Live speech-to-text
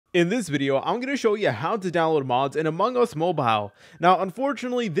In this video, I'm going to show you how to download mods in Among Us Mobile. Now,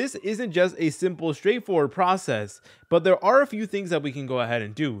 unfortunately, this isn't just a simple, straightforward process, but there are a few things that we can go ahead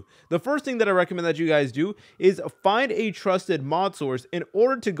and do. The first thing that I recommend that you guys do is find a trusted mod source in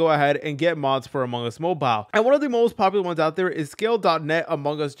order to go ahead and get mods for Among Us Mobile. And one of the most popular ones out there is Scale.net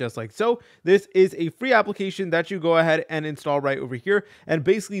Among Us Just Like So. This is a free application that you go ahead and install right over here. And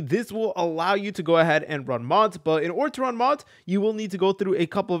basically, this will allow you to go ahead and run mods. But in order to run mods, you will need to go through a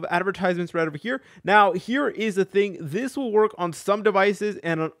couple of advertisements right over here. Now, here is the thing. This will work on some devices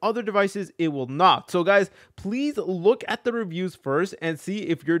and on other devices it will not. So guys, please look at the reviews first and see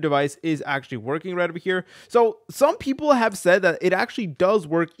if your device is actually working right over here. So some people have said that it actually does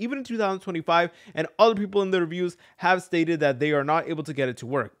work even in 2025, and other people in the reviews have stated that they are not able to get it to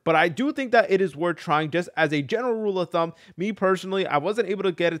work. But I do think that it is worth trying just as a general rule of thumb. Me personally, I wasn't able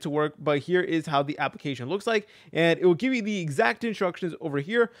to get it to work, but here is how the application looks like, and it will give you the exact instructions over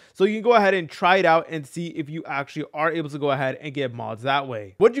here. So you can go ahead and try it out and see if you actually are able to go ahead and get mods that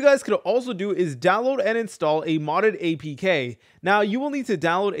way. What you guys could also do is download and install a modded APK. Now, you will need to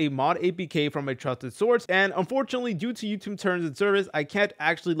download a mod APK from a trusted source, and unfortunately, due to YouTube terms and service, I can't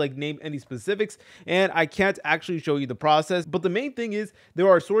actually name any specifics, and I can't actually show you the process. But the main thing is there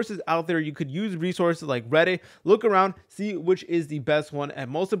are sources out there. You could use resources like Reddit, look around, see which is the best one,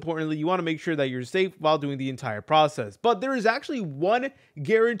 and most importantly, you want to make sure that you're safe while doing the entire process. But there is actually one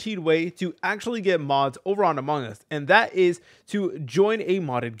guaranteed way to actually get mods over on Among Us, and that is to join a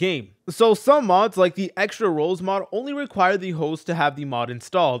modded game. So some mods, like the extra roles mod, only require the host to have the mod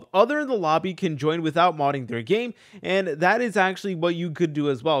installed. Others in the lobby can join without modding their game, and that is actually what you could do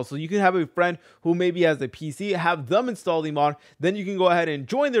as well. So you can have a friend who maybe has a PC, have them install the mod, then you can go ahead and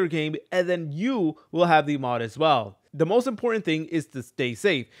join their game, and then you will have the mod as well. The most important thing is to stay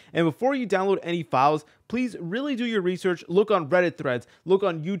safe. And before you download any files, please really do your research. Look on Reddit threads, look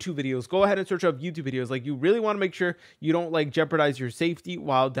on YouTube videos, go ahead and search up YouTube videos. You really want to make sure you don't jeopardize your safety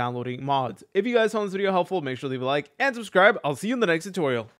while downloading mods. If you guys found this video helpful, make sure to leave a like and subscribe. I'll see you in the next tutorial.